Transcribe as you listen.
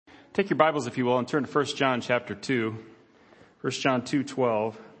Take your Bibles, if you will, and turn to 1 John chapter 2. 1 John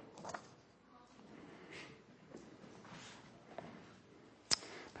 2:12.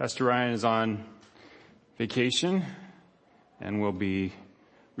 Pastor Ryan is on vacation and will be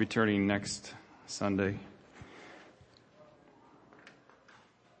returning next Sunday.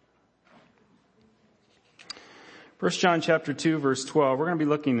 First John chapter 2, verse 12. We're going to be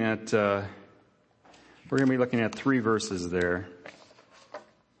looking at three verses there.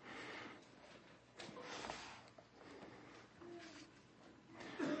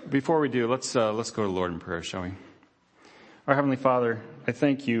 Before we do, let's go to the Lord in prayer, shall we? Our Heavenly Father, I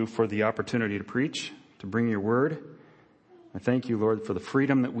thank you for the opportunity to preach, to bring your word. I thank you, Lord, for the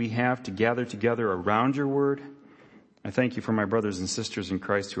freedom that we have to gather together around your word. I thank you for my brothers and sisters in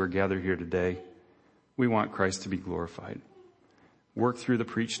Christ who are gathered here today. We want Christ to be glorified. Work through the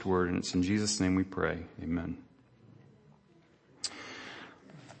preached word, and it's in Jesus' name we pray. Amen.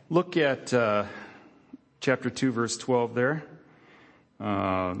 Look at chapter 2, verse 12 there.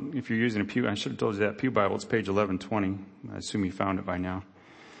 If you're using a Pew, I should have told you that, Pew Bible, it's page 1120. I assume you found it by now.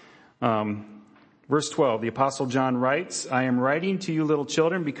 Verse 12, the Apostle John writes, I am writing to you, little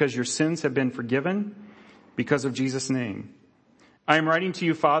children, because your sins have been forgiven because of Jesus' name. I am writing to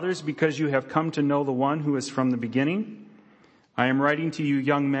you, fathers, because you have come to know the one who is from the beginning. I am writing to you,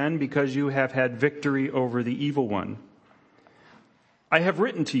 young men, because you have had victory over the evil one. I have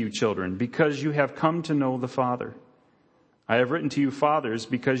written to you, children, because you have come to know the Father. I have written to you, fathers,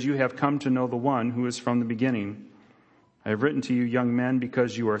 because you have come to know the one who is from the beginning. I have written to you, young men,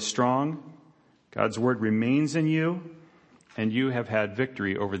 because you are strong. God's word remains in you, and you have had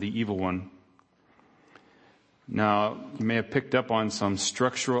victory over the evil one. Now, you may have picked up on some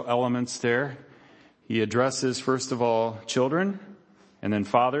structural elements there. He addresses, first of all, children, and then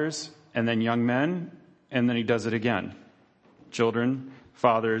fathers, and then young men, and then he does it again. Children,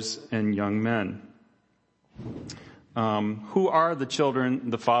 fathers, and young men. Who are the children,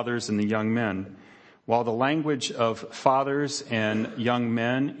 the fathers, and the young men? While the language of fathers and young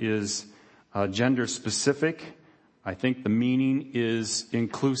men is gender specific, I think the meaning is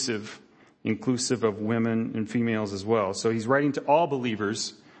inclusive of women and females as well. So he's writing to all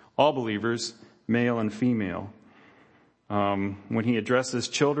believers, male and female. When he addresses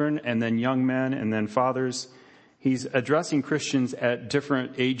children and then young men and then fathers, he's addressing Christians at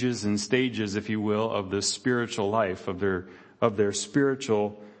different ages and stages, if you will, of the spiritual life, of their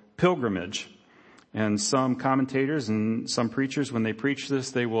spiritual pilgrimage. And some commentators and some preachers, when they preach this,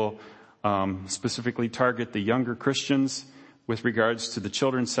 they will specifically target the younger Christians with regards to the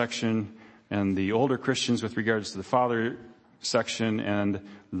children's section, and the older Christians with regards to the father section, and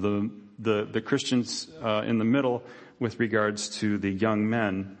the Christians in the middle with regards to the young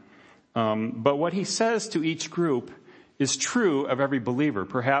men. But what he says to each group is true of every believer.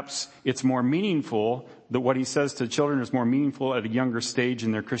 Perhaps it's more meaningful, that what he says to children is more meaningful at a younger stage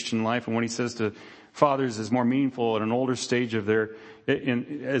in their Christian life, and what he says to fathers is more meaningful at an older stage of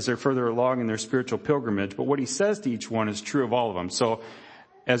as they're further along in their spiritual pilgrimage. But what he says to each one is true of all of them. So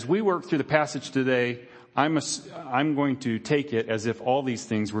as we work through the passage today, I'm going to take it as if all these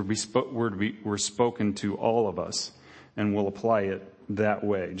things were spoken to all of us, and we'll apply it that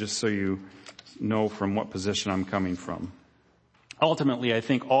way, just so you know from what position I'm coming from. Ultimately, I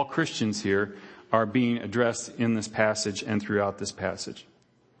think all Christians here are being addressed in this passage and throughout this passage.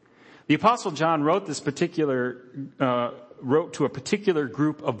 The Apostle John wrote to a particular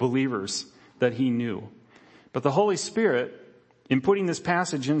group of believers that he knew. But the Holy Spirit, in putting this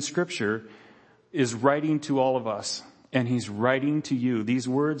passage in Scripture, is writing to all of us, and he's writing to you. These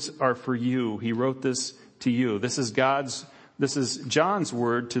words are for you. He wrote this to you. This is John's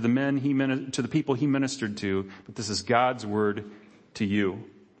word to the people he ministered to, but this is God's word to you.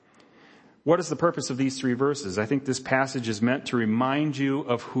 What is the purpose of these three verses? I think this passage is meant to remind you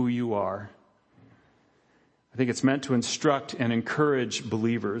of who you are. I think it's meant to instruct and encourage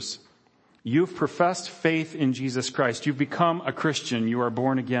believers. You've professed faith in Jesus Christ. You've become a Christian. You are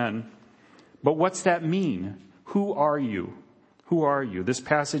born again. But what's that mean? Who are you? Who are you? This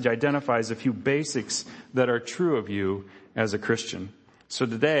passage identifies a few basics that are true of you as a Christian. So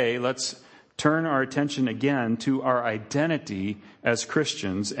today, let's turn our attention again to our identity as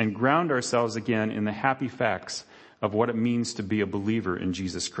Christians and ground ourselves again in the happy facts of what it means to be a believer in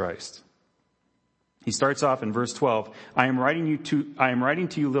Jesus Christ. He starts off in verse 12, I am writing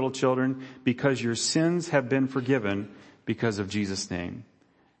to you, little children, because your sins have been forgiven because of Jesus' name.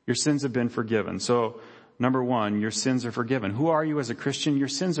 Your sins have been forgiven. So, number one, your sins are forgiven. Who are you as a Christian? Your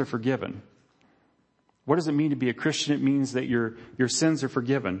sins are forgiven. What does it mean to be a Christian? It means that your sins are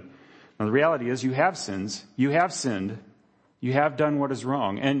forgiven. Now, the reality is you have sins. You have sinned. You have done what is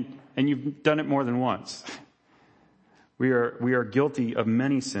wrong, and you've done it more than once. We are guilty of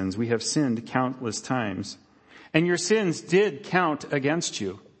many sins. We have sinned countless times. And your sins did count against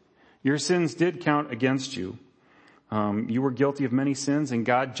you. Your sins did count against you. You were guilty of many sins, and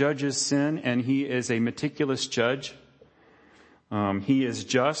God judges sin, and He is a meticulous judge. He is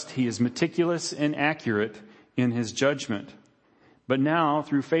just. He is meticulous and accurate in His judgment. But now,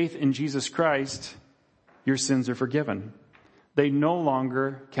 through faith in Jesus Christ, your sins are forgiven. They no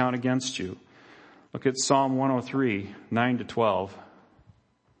longer count against you. Look at Psalm 103, 9-12.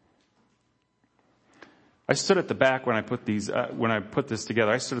 I stood at the back when I put this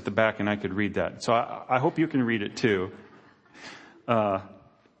together. I stood at the back and I could read that. So I hope you can read it too. Psalm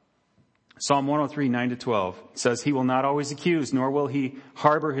 103, 9-12 says, He will not always accuse, nor will He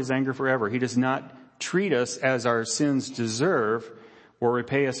harbor His anger forever. He does not treat us as our sins deserve or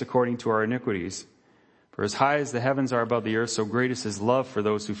repay us according to our iniquities. For as high as the heavens are above the earth, so great is His love for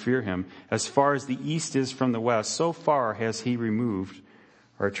those who fear Him. As far as the east is from the west, so far has He removed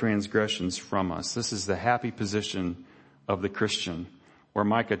our transgressions from us. This is the happy position of the Christian. Or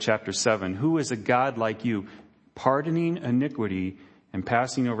Micah chapter 7, who is a God like you, pardoning iniquity and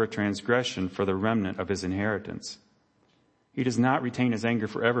passing over transgression for the remnant of His inheritance? He does not retain His anger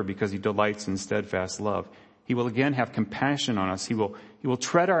forever because He delights in steadfast love. He will again have compassion on us. He will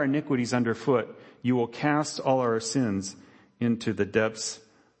tread our iniquities underfoot. You will cast all our sins into the depths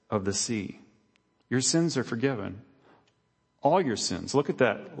of the sea. Your sins are forgiven. All your sins. Look at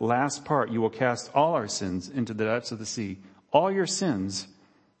that last part. You will cast all our sins into the depths of the sea. All your sins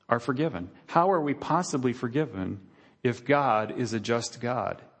are forgiven. How are we possibly forgiven if God is a just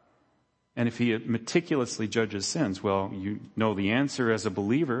God? And if He meticulously judges sins? Well, you know the answer as a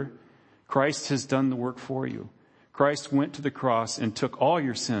believer. Christ has done the work for you. Christ went to the cross and took all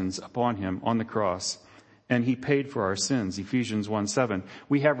your sins upon Him on the cross. And He paid for our sins. Ephesians 1:7.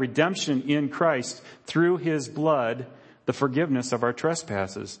 We have redemption in Christ through His blood, the forgiveness of our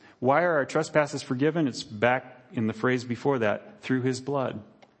trespasses. Why are our trespasses forgiven? It's back in the phrase before that, through His blood,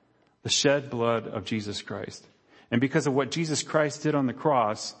 the shed blood of Jesus Christ. And because of what Jesus Christ did on the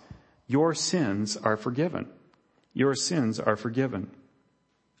cross, your sins are forgiven. Your sins are forgiven.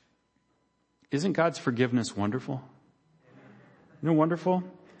 Isn't God's forgiveness wonderful? Isn't it wonderful?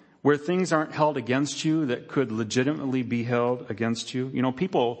 Where things aren't held against you that could legitimately be held against you. You know,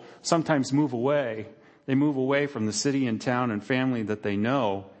 people sometimes move away. They move away from the city and town and family that they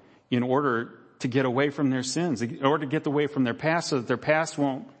know in order to get away from their sins, in order to get away from their past so that their past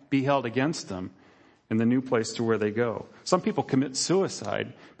won't be held against them in the new place to where they go. Some people commit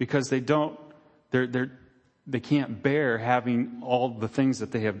suicide because they can't bear having all the things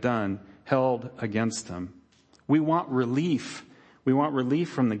that they have done held against them. We want relief. We want relief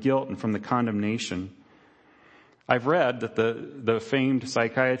from the guilt and from the condemnation. I've read that the famed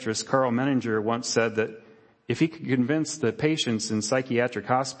psychiatrist Carl Menninger once said that if he could convince the patients in psychiatric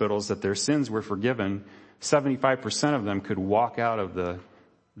hospitals that their sins were forgiven, 75% of them could walk out of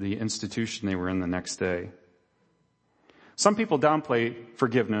the institution they were in the next day. Some people downplay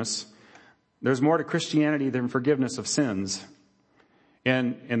forgiveness. There's more to Christianity than forgiveness of sins.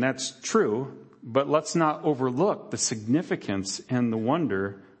 And that's true, but let's not overlook the significance and the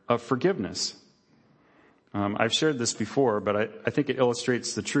wonder of forgiveness. I've shared this before, but I think it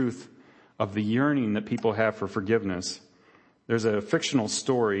illustrates the truth of the yearning that people have for forgiveness. There's a fictional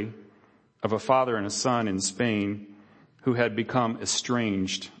story of a father and a son in Spain who had become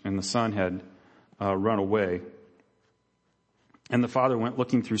estranged, and the son had run away. And the father went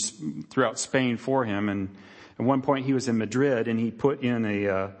looking throughout Spain for him, and at one point he was in Madrid, and he put in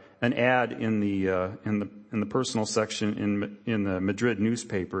an ad in the personal section in the Madrid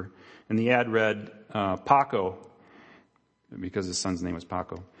newspaper, and the ad read, Paco, because his son's name was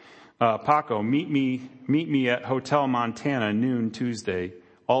Paco. Paco, meet me at Hotel Montana noon Tuesday.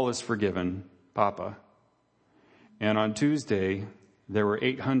 All is forgiven, Papa. And on Tuesday, there were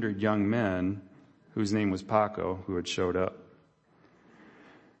 800 young men whose name was Paco who had showed up.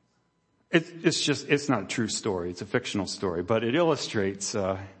 It's not a true story. It's a fictional story, but it illustrates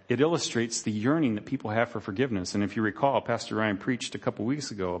the yearning that people have for forgiveness. And if you recall, Pastor Ryan preached a couple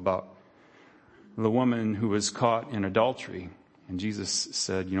weeks ago about the woman who was caught in adultery. And Jesus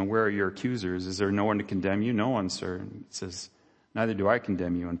said, where are your accusers? Is there no one to condemn you? No one, sir. And it says, neither do I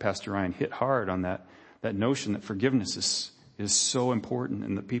condemn you. And Pastor Ryan hit hard on that notion that forgiveness is so important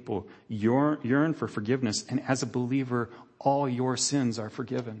and that people yearn for forgiveness. And as a believer, all your sins are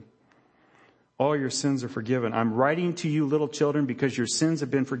forgiven. All your sins are forgiven. I'm writing to you, little children, because your sins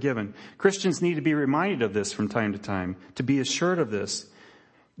have been forgiven. Christians need to be reminded of this from time to time, to be assured of this.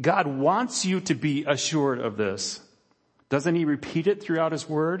 God wants you to be assured of this. Doesn't he repeat it throughout his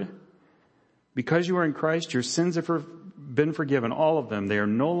word? Because you are in Christ, your sins have been forgiven, all of them. They are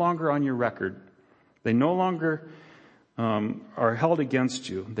no longer on your record. They no longer are held against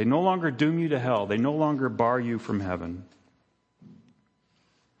you. They no longer doom you to hell. They no longer bar you from heaven.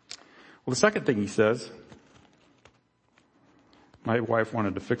 Well, the second thing he says, my wife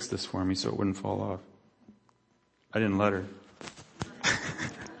wanted to fix this for me so it wouldn't fall off. I didn't let her.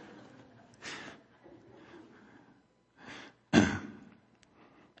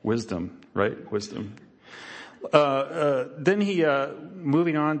 Wisdom, right? Wisdom. Then he,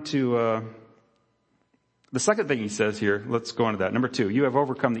 moving on to the second thing he says here, let's go on to that. Number 2, you have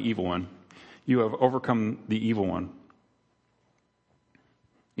overcome the evil one. You have overcome the evil one.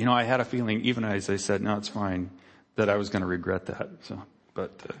 You know, I had a feeling, even as I said, no, it's fine, that I was going to regret that. So,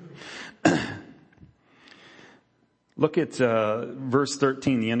 but look at verse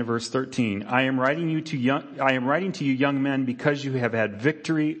 13, the end of verse 13. I am writing to you young men because you have had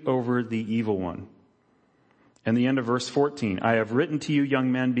victory over the evil one. And the end of verse 14, I have written to you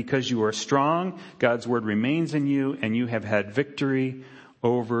young men because you are strong, God's word remains in you, and you have had victory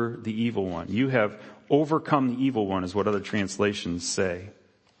over the evil one. You have overcome the evil one is what other translations say.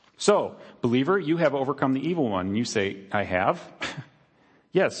 So, believer, you have overcome the evil one. And you say, I have?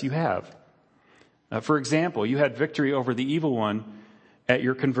 Yes, you have. For example, you had victory over the evil one at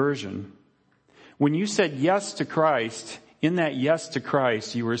your conversion. When you said yes to Christ, in that yes to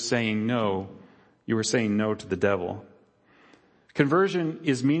Christ, you were saying no. You were saying no to the devil. Conversion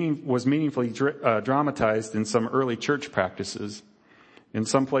was meaningfully dramatized in some early church practices. In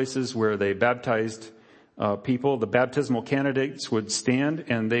some places where they baptized people, the baptismal candidates would stand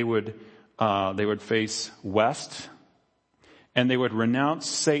and they would face west, and they would renounce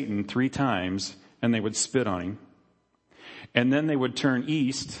Satan 3 times, and they would spit on him. And then they would turn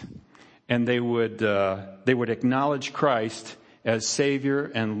east, and they would acknowledge Christ as Savior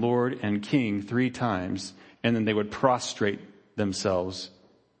and Lord and King 3 times, and then they would prostrate themselves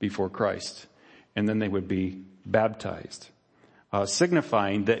before Christ, and then they would be baptized,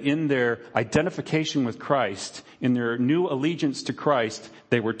 signifying that in their identification with Christ, in their new allegiance to Christ,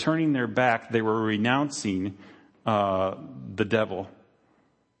 they were turning their back, they were renouncing the devil,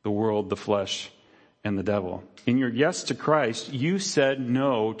 the world, the flesh, and the devil. In your yes to Christ, you said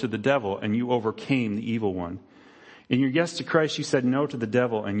no to the devil, and you overcame the evil one. In your yes to Christ, you said no to the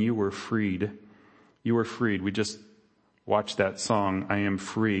devil, and you were freed. You were freed. We just watched that song, I Am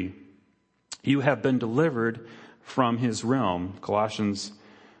Free. You have been delivered from his realm. Colossians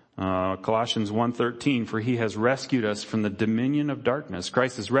 1:13, for he has rescued us from the dominion of darkness.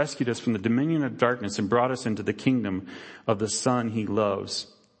 Christ has rescued us from the dominion of darkness and brought us into the kingdom of the Son he loves.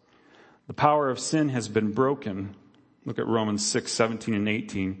 The power of sin has been broken. Look at Romans 6:17 and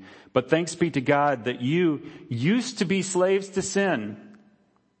 18. But thanks be to God that you used to be slaves to sin.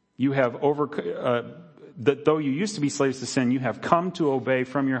 You have that though you used to be slaves to sin, you have come to obey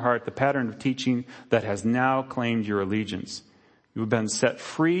from your heart the pattern of teaching that has now claimed your allegiance. You have been set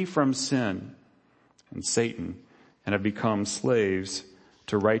free from sin and Satan and have become slaves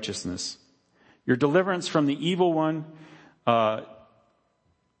to righteousness. Your deliverance from the evil one,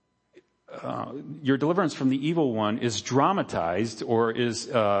 is dramatized or is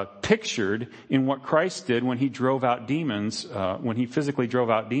pictured in what Christ did when he drove out demons, when he physically drove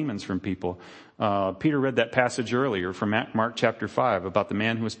out demons from people. Peter read that passage earlier from Mark chapter 5 about the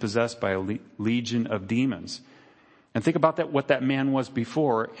man who was possessed by a legion of demons. And think about that, what that man was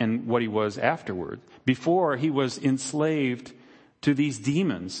before and what he was afterward. Before, he was enslaved to these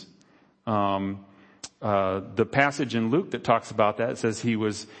demons. The passage in Luke that talks about that says he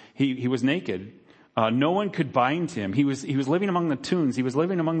was naked. No one could bind him. He was living among the tombs. He was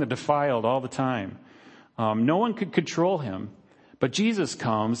living among the defiled all the time. No one could control him. But Jesus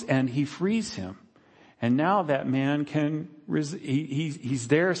comes and he frees him. And now that man he's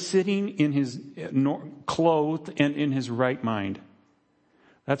there sitting in his clothed and in his right mind.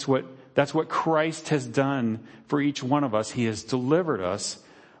 That's what Christ has done for each one of us. He has delivered us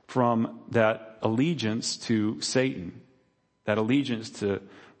from that allegiance to Satan, that allegiance to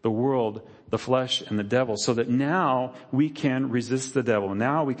the world, the flesh, and the devil, so that now we can resist the devil.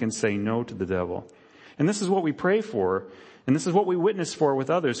 Now we can say no to the devil. And this is what we pray for, and this is what we witness for with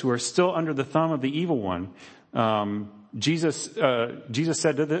others who are still under the thumb of the evil one. Jesus said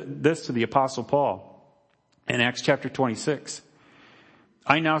this to the Apostle Paul in Acts chapter 26.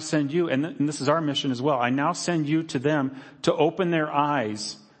 I now send you, and this is our mission as well, I now send you to them to open their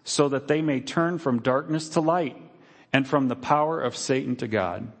eyes so that they may turn from darkness to light and from the power of Satan to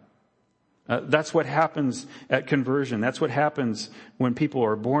God. That's what happens at conversion. That's what happens when people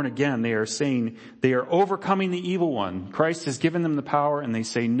are born again. They are saying they are overcoming the evil one. Christ has given them the power, and they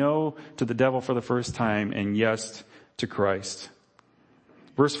say no to the devil for the first time and yes to Christ.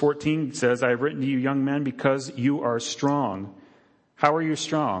 Verse 14 says, I have written to you, young men, because you are strong. How are you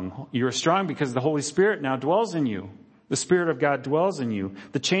strong? You are strong because the Holy Spirit now dwells in you. The Spirit of God dwells in you.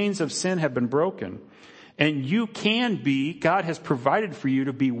 The chains of sin have been broken. And you can be, God has provided for you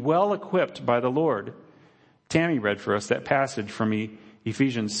to be well equipped by the Lord. Tammy read for us that passage from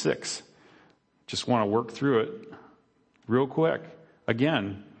Ephesians 6. Just want to work through it real quick.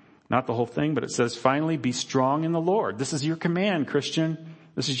 Again, not the whole thing, but it says, finally be strong in the Lord. This is your command, Christian.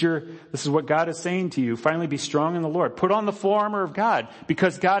 This is what God is saying to you. Finally be strong in the Lord. Put on the full armor of God,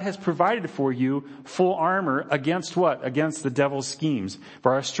 because God has provided for you full armor against what? Against the devil's schemes.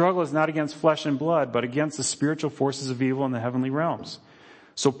 For our struggle is not against flesh and blood, but against the spiritual forces of evil in the heavenly realms.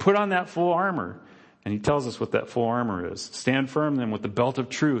 So put on that full armor. And he tells us what that full armor is. Stand firm then with the belt of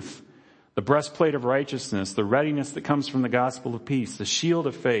truth, the breastplate of righteousness, the readiness that comes from the gospel of peace, the shield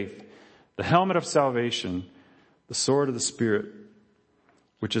of faith, the helmet of salvation, the sword of the Spirit,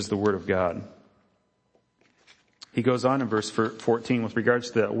 which is the word of God. He goes on in verse 14 with regards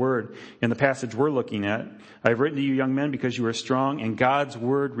to that word. In the passage we're looking at, I have written to you, young men, because you are strong, and God's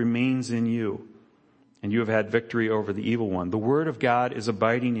word remains in you, and you have had victory over the evil one. The word of God is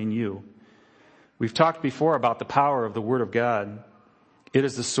abiding in you. We've talked before about the power of the word of God. It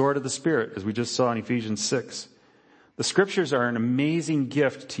is the sword of the Spirit, as we just saw in Ephesians 6. The scriptures are an amazing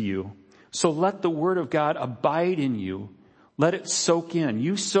gift to you. So let the word of God abide in you. Let it soak in.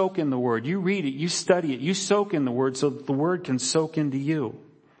 You soak in the word. You read it. You study it. You soak in the word so that the word can soak into you.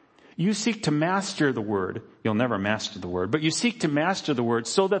 You seek to master the word. You'll never master the word, but you seek to master the word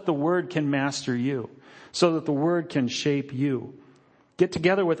so that the word can master you, so that the word can shape you. Get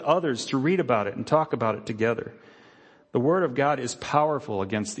together with others to read about it and talk about it together. The word of God is powerful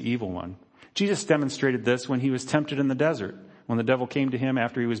against the evil one. Jesus demonstrated this when he was tempted in the desert. When the devil came to him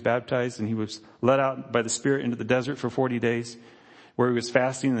after he was baptized and he was led out by the Spirit into the desert for 40 days, where he was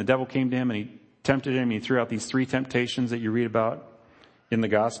fasting, and the devil came to him and he tempted him. And he threw out these 3 temptations that you read about in the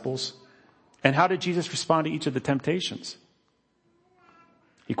Gospels. And how did Jesus respond to each of the temptations?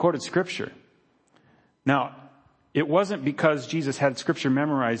 He quoted Scripture. Now, it wasn't because Jesus had Scripture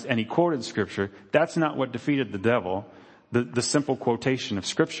memorized and he quoted Scripture. That's not what defeated the devil, the simple quotation of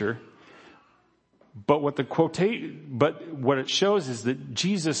Scripture. But what it shows is that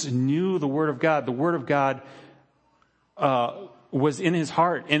Jesus knew the Word of God. The Word of God was in his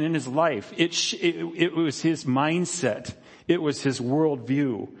heart and in his life. It was his mindset. It was his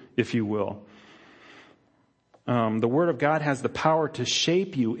worldview, if you will. The Word of God has the power to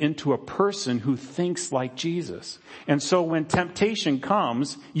shape you into a person who thinks like Jesus. And so when temptation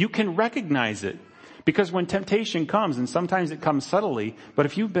comes, you can recognize it. Because when temptation comes, and sometimes it comes subtly, but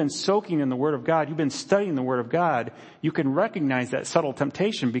if you've been soaking in the Word of God, you've been studying the Word of God, you can recognize that subtle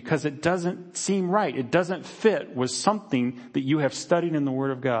temptation because it doesn't seem right. It doesn't fit with something that you have studied in the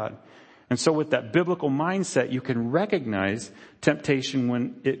Word of God. And so with that biblical mindset, you can recognize temptation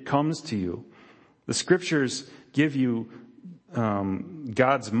when it comes to you. The Scriptures give you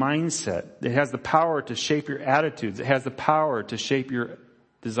God's mindset. It has the power to shape your attitudes. It has the power to shape your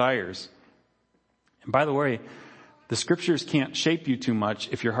desires. And by the way, the Scriptures can't shape you too much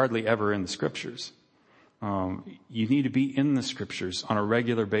if you're hardly ever in the Scriptures. You need to be in the Scriptures on a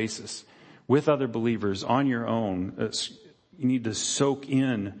regular basis with other believers on your own. You need to soak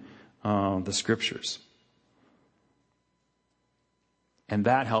in the Scriptures. And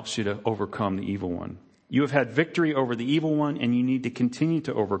that helps you to overcome the evil one. You have had victory over the evil one, and you need to continue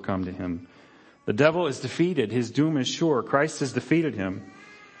to overcome to him. The devil is defeated. His doom is sure. Christ has defeated him.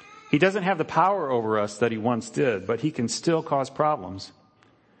 He doesn't have the power over us that he once did, but he can still cause problems.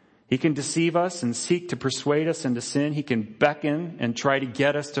 He can deceive us and seek to persuade us into sin. He can beckon and try to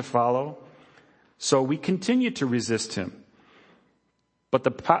get us to follow. So we continue to resist him. But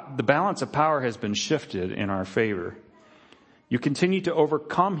the balance of power has been shifted in our favor. You continue to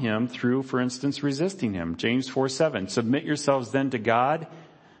overcome him through, for instance, resisting him. James 4:7. Submit yourselves then to God.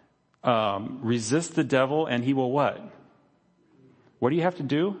 Resist the devil and he will what? What do you have to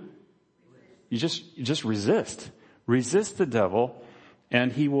do? You just resist. Resist the devil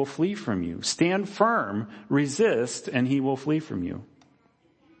and he will flee from you. Stand firm, resist, and he will flee from you.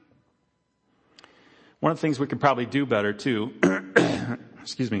 One of the things we could probably do better too, one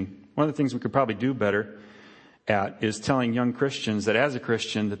of the things we could probably do better at is telling young Christians that as a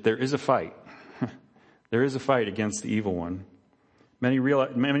Christian that there is a fight. There is a fight against the evil one. Many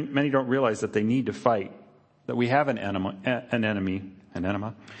don't realize that they need to fight, that we have an enemy.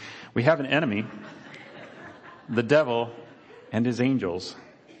 We have an enemy, the devil and his angels.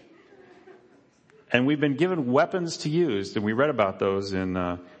 And we've been given weapons to use, and we read about those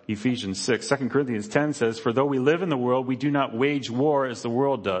in Ephesians 6. 2 Corinthians 10 says, "For though we live in the world, we do not wage war as the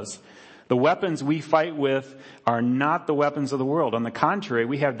world does." The weapons we fight with are not the weapons of the world. On the contrary,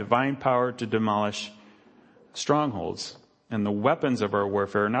 we have divine power to demolish strongholds. And the weapons of our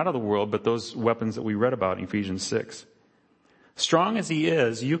warfare are not of the world, but those weapons that we read about in Ephesians 6. Strong as he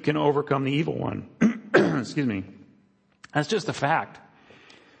is, you can overcome the evil one. Excuse me. That's just a fact.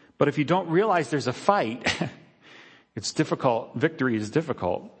 But if you don't realize there's a fight, it's difficult. Victory is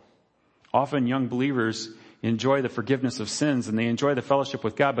difficult. Often young believers enjoy the forgiveness of sins and they enjoy the fellowship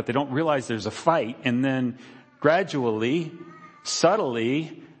with God, but they don't realize there's a fight. And then gradually,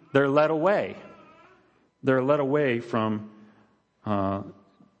 subtly, they're led away. They're led away from a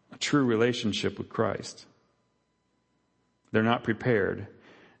true relationship with Christ. They're not prepared.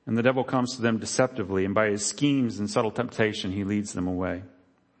 And the devil comes to them deceptively, and by his schemes and subtle temptation, he leads them away.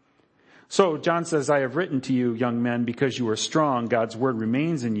 So John says, "I have written to you, young men, because you are strong. God's word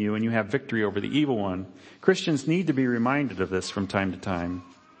remains in you, and you have victory over the evil one." Christians need to be reminded of this from time to time.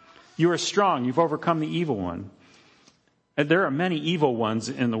 You are strong. You've overcome the evil one. And there are many evil ones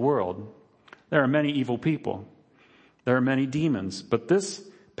in the world. There are many evil people. There are many demons. But this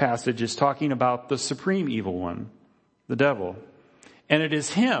passage is talking about the supreme evil one, the devil. And it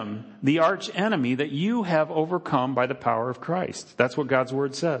is him, the arch enemy, that you have overcome by the power of Christ. That's what God's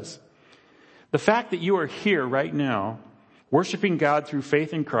word says. The fact that you are here right now, worshiping God through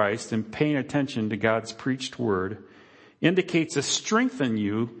faith in Christ and paying attention to God's preached word, indicates a strength in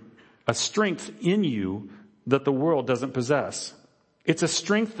you that the world doesn't possess. It's a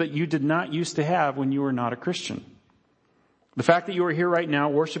strength that you did not used to have when you were not a Christian. The fact that you are here right now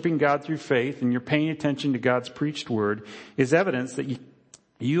worshiping God through faith and you're paying attention to God's preached word is evidence that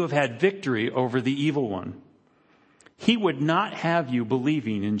you have had victory over the evil one. He would not have you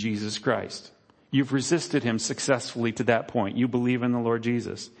believing in Jesus Christ. You've resisted him successfully to that point. You believe in the Lord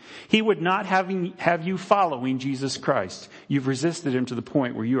Jesus. He would not have you following Jesus Christ. You've resisted him to the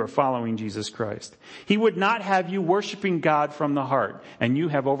point where you are following Jesus Christ. He would not have you worshiping God from the heart, and you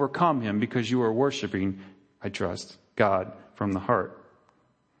have overcome him because you are worshiping, I trust, God from the heart.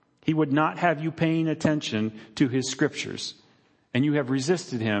 He would not have you paying attention to his scriptures, and you have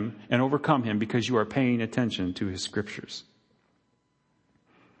resisted him and overcome him because you are paying attention to his scriptures.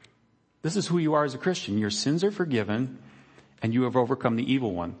 This is who you are as a Christian. Your sins are forgiven, and you have overcome the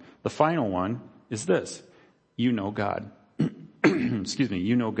evil one. The final one is this: you know God. Excuse me,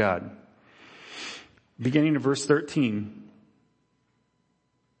 you know God. Beginning of verse 13.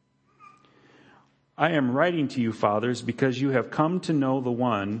 "I am writing to you, fathers, because you have come to know the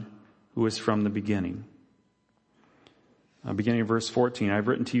one who is from the beginning." Beginning of verse 14, "I've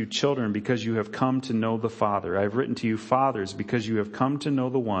written to you, children, because you have come to know the Father. I've written to you, fathers, because you have come to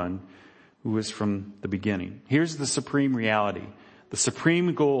know the one who is from the beginning." Here's the supreme reality, the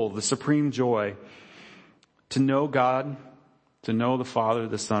supreme goal, the supreme joy: to know God, to know the Father,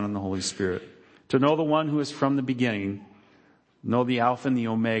 the Son, and the Holy Spirit. To know the one who is from the beginning, know the Alpha and the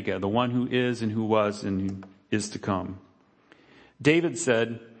Omega, the one who is and who was and who is to come. David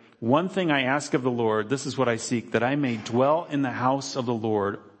said, "One thing I ask of the Lord, this is what I seek, that I may dwell in the house of the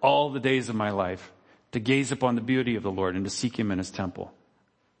Lord all the days of my life, to gaze upon the beauty of the Lord and to seek him in his temple."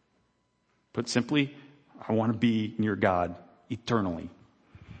 Put simply, I want to be near God eternally.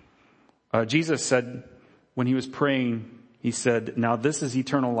 Jesus said, when he was praying, he said, "Now this is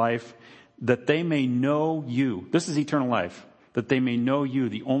eternal life, that they may know you." This is eternal life, that they may know you,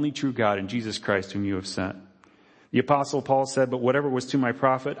 the only true God, and Jesus Christ whom you have sent. The Apostle Paul said, "But whatever was to my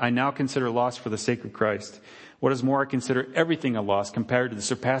profit, I now consider loss for the sake of Christ. What is more, I consider everything a loss compared to the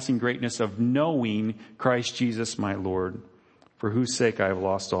surpassing greatness of knowing Christ Jesus my Lord, for whose sake I have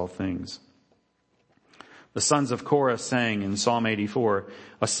lost all things." The sons of Korah sang in Psalm 84,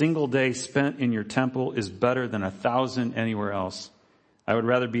 "A single day spent in your temple is better than 1,000 anywhere else. I would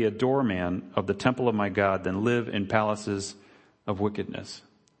rather be a doorman of the temple of my God than live in palaces of wickedness."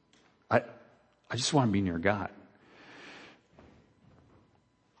 I just want to be near God.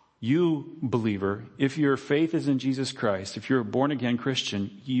 You, believer, if your faith is in Jesus Christ, if you're a born-again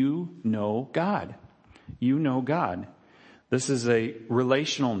Christian, you know God. You know God. This is a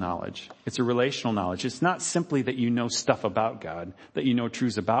relational knowledge. It's a relational knowledge. It's not simply that you know stuff about God, that you know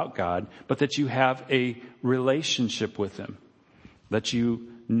truths about God, but that you have a relationship with him, that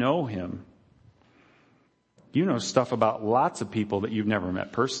you know him. You know stuff about lots of people that you've never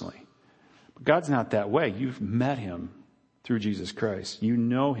met personally. But God's not that way. You've met him through Jesus Christ. You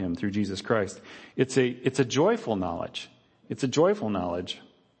know him through Jesus Christ. It's a joyful knowledge. It's a joyful knowledge.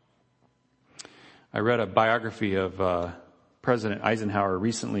 I read a biography of President Eisenhower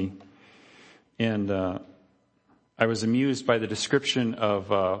recently, and I was amused by the description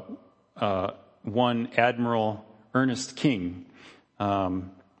of one Admiral Ernest King, who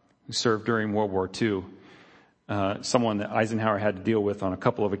served during World War II, someone that Eisenhower had to deal with on a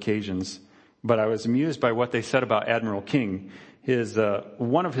couple of occasions. But I was amused by what they said about Admiral King.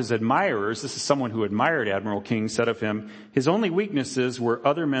 One of his admirers, this is someone who admired Admiral King, said of him, his only weaknesses were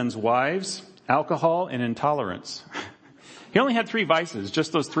other men's wives, alcohol, and intolerance. He only had 3 vices,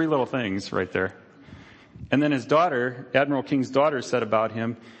 just those 3 little things right there. And then his daughter, Admiral King's daughter, said about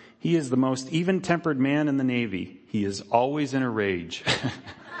him, he is the most even-tempered man in the Navy. He is always in a rage.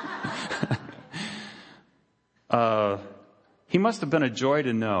 He must have been a joy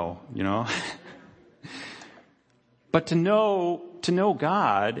to know, But to know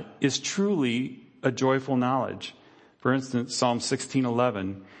God is truly a joyful knowledge. For instance, Psalm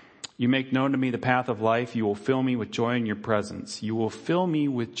 16:11, you make known to me the path of life. You will fill me with joy in your presence. You will fill me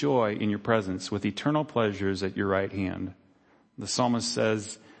with joy in your presence, with eternal pleasures at your right hand. The psalmist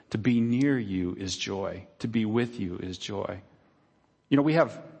says, to be near you is joy. To be with you is joy. We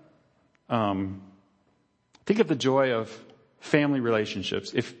have, think of the joy of family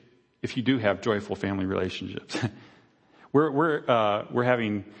relationships. If you do have joyful family relationships. We're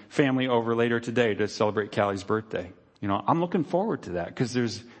having family over later today to celebrate Callie's birthday. I'm looking forward to that because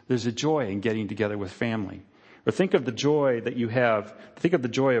there's a joy in getting together with family. Or think of the joy that you have. Think of the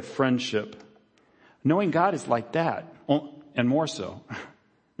joy of friendship. Knowing God is like that, and more so.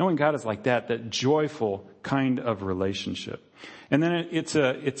 Knowing God is like that joyful kind of relationship. And then it's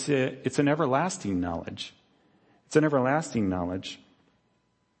an everlasting knowledge. It's an everlasting knowledge.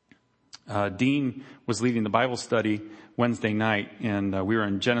 Dean was leading the Bible study Wednesday night, and we were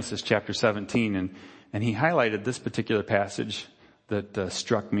in Genesis chapter 17, and he highlighted this particular passage that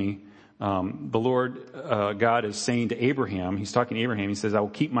struck me. The Lord God is saying to Abraham, he's talking to Abraham, he says, I will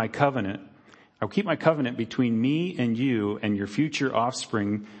keep my covenant. I will keep my covenant between me and you and your future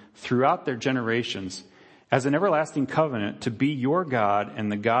offspring throughout their generations as an everlasting covenant to be your God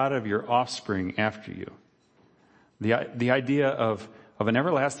and the God of your offspring after you. The idea of an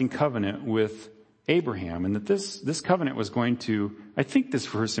everlasting covenant with Abraham, and that this covenant was going to, I think this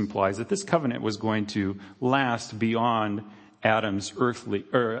verse implies that this covenant was going to last beyond Abraham's earthly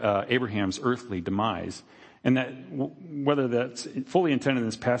demise. And that whether that's fully intended in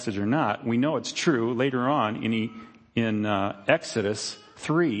this passage or not, we know it's true. Later on in Exodus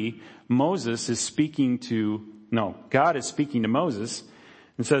 3, God is speaking to Moses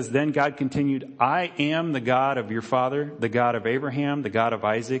and says, then God continued, I am the God of your father, the God of Abraham, the God of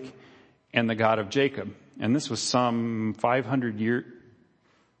Isaac, and the God of Jacob. And this was some 500 years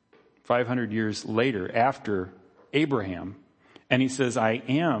later after Abraham. And he says, I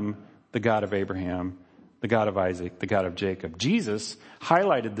am the God of Abraham, the God of Isaac, the God of Jacob. Jesus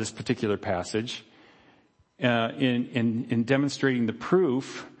highlighted this particular passage in demonstrating the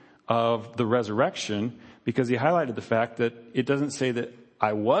proof of the resurrection, because he highlighted the fact that it doesn't say that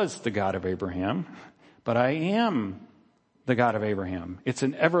I was the God of Abraham, but I am the God of Abraham. It's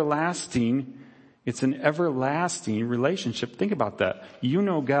an everlasting relationship. Think about that. You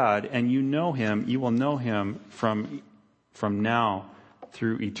know God and you know him. You will know him from now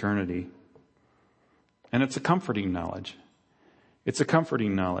through eternity. And it's a comforting knowledge. It's a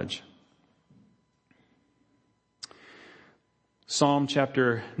comforting knowledge. Psalm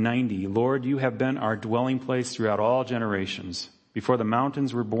chapter 90. Lord, you have been our dwelling place throughout all generations. Before the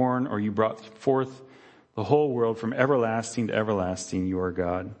mountains were born, or you brought forth the whole world, from everlasting to everlasting, you are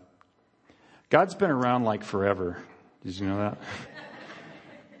God. God's been around like forever. Did you know that?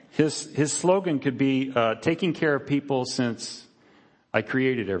 His slogan could be, taking care of people since I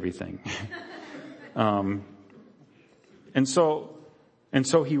created everything. And so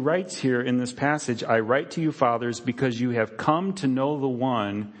he writes here in this passage, I write to you, fathers, because you have come to know the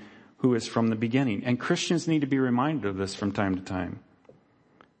one who is from the beginning. And Christians need to be reminded of this from time to time.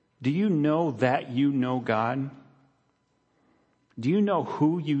 Do you know that you know God? Do you know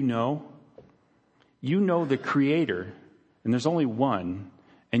who you know? You know the Creator, and there's only one,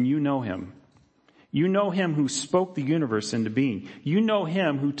 and you know him. You know him who spoke the universe into being. You know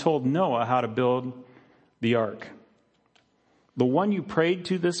him who told Noah how to build the ark. The one you prayed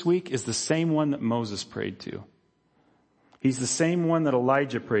to this week is the same one that Moses prayed to. He's the same one that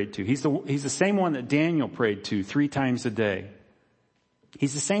Elijah prayed to. He's the same one that Daniel prayed to 3 times a day.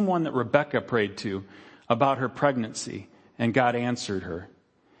 He's the same one that Rebecca prayed to about her pregnancy, and God answered her.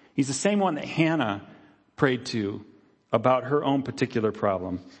 He's the same one that Hannah prayed to about her own particular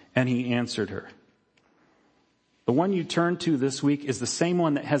problem, and he answered her. The one you turn to this week is the same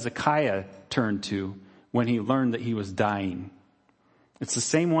one that Hezekiah turned to when he learned that he was dying. It's the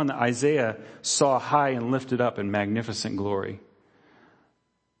same one that Isaiah saw high and lifted up in magnificent glory.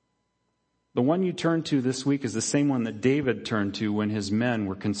 The one you turn to this week is the same one that David turned to when his men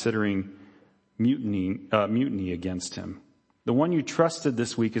were considering mutiny against him. The one you trusted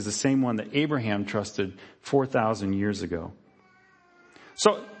this week is the same one that Abraham trusted 4,000 years ago.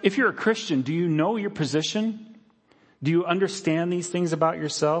 So if you're a Christian, do you know your position? Do you understand these things about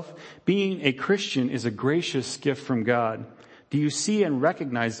yourself? Being a Christian is a gracious gift from God. Do you see and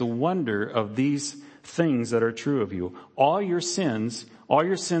recognize the wonder of these things that are true of you? All your sins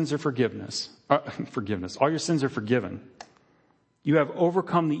are forgiveness. All your sins are forgiven. You have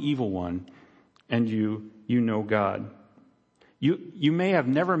overcome the evil one, and you know God. You may have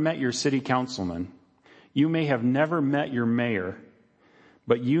never met your city councilman. You may have never met your mayor,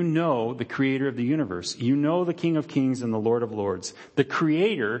 but you know the creator of the universe. You know the King of Kings and the Lord of Lords. The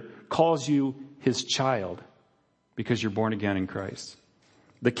creator calls you his child because you're born again in Christ.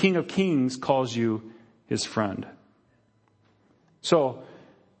 The King of Kings calls you his friend. So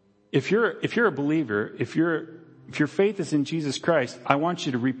if you're a believer, if your faith is in Jesus Christ, I want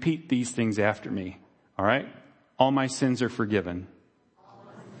you to repeat these things after me. All right? All my sins are forgiven.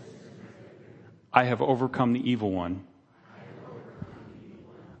 I have overcome the evil one.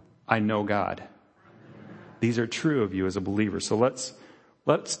 I know God. These are true of you as a believer. So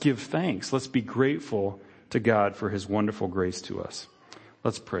let's give thanks. Let's be grateful to God for his wonderful grace to us.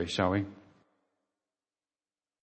 Let's pray, shall we?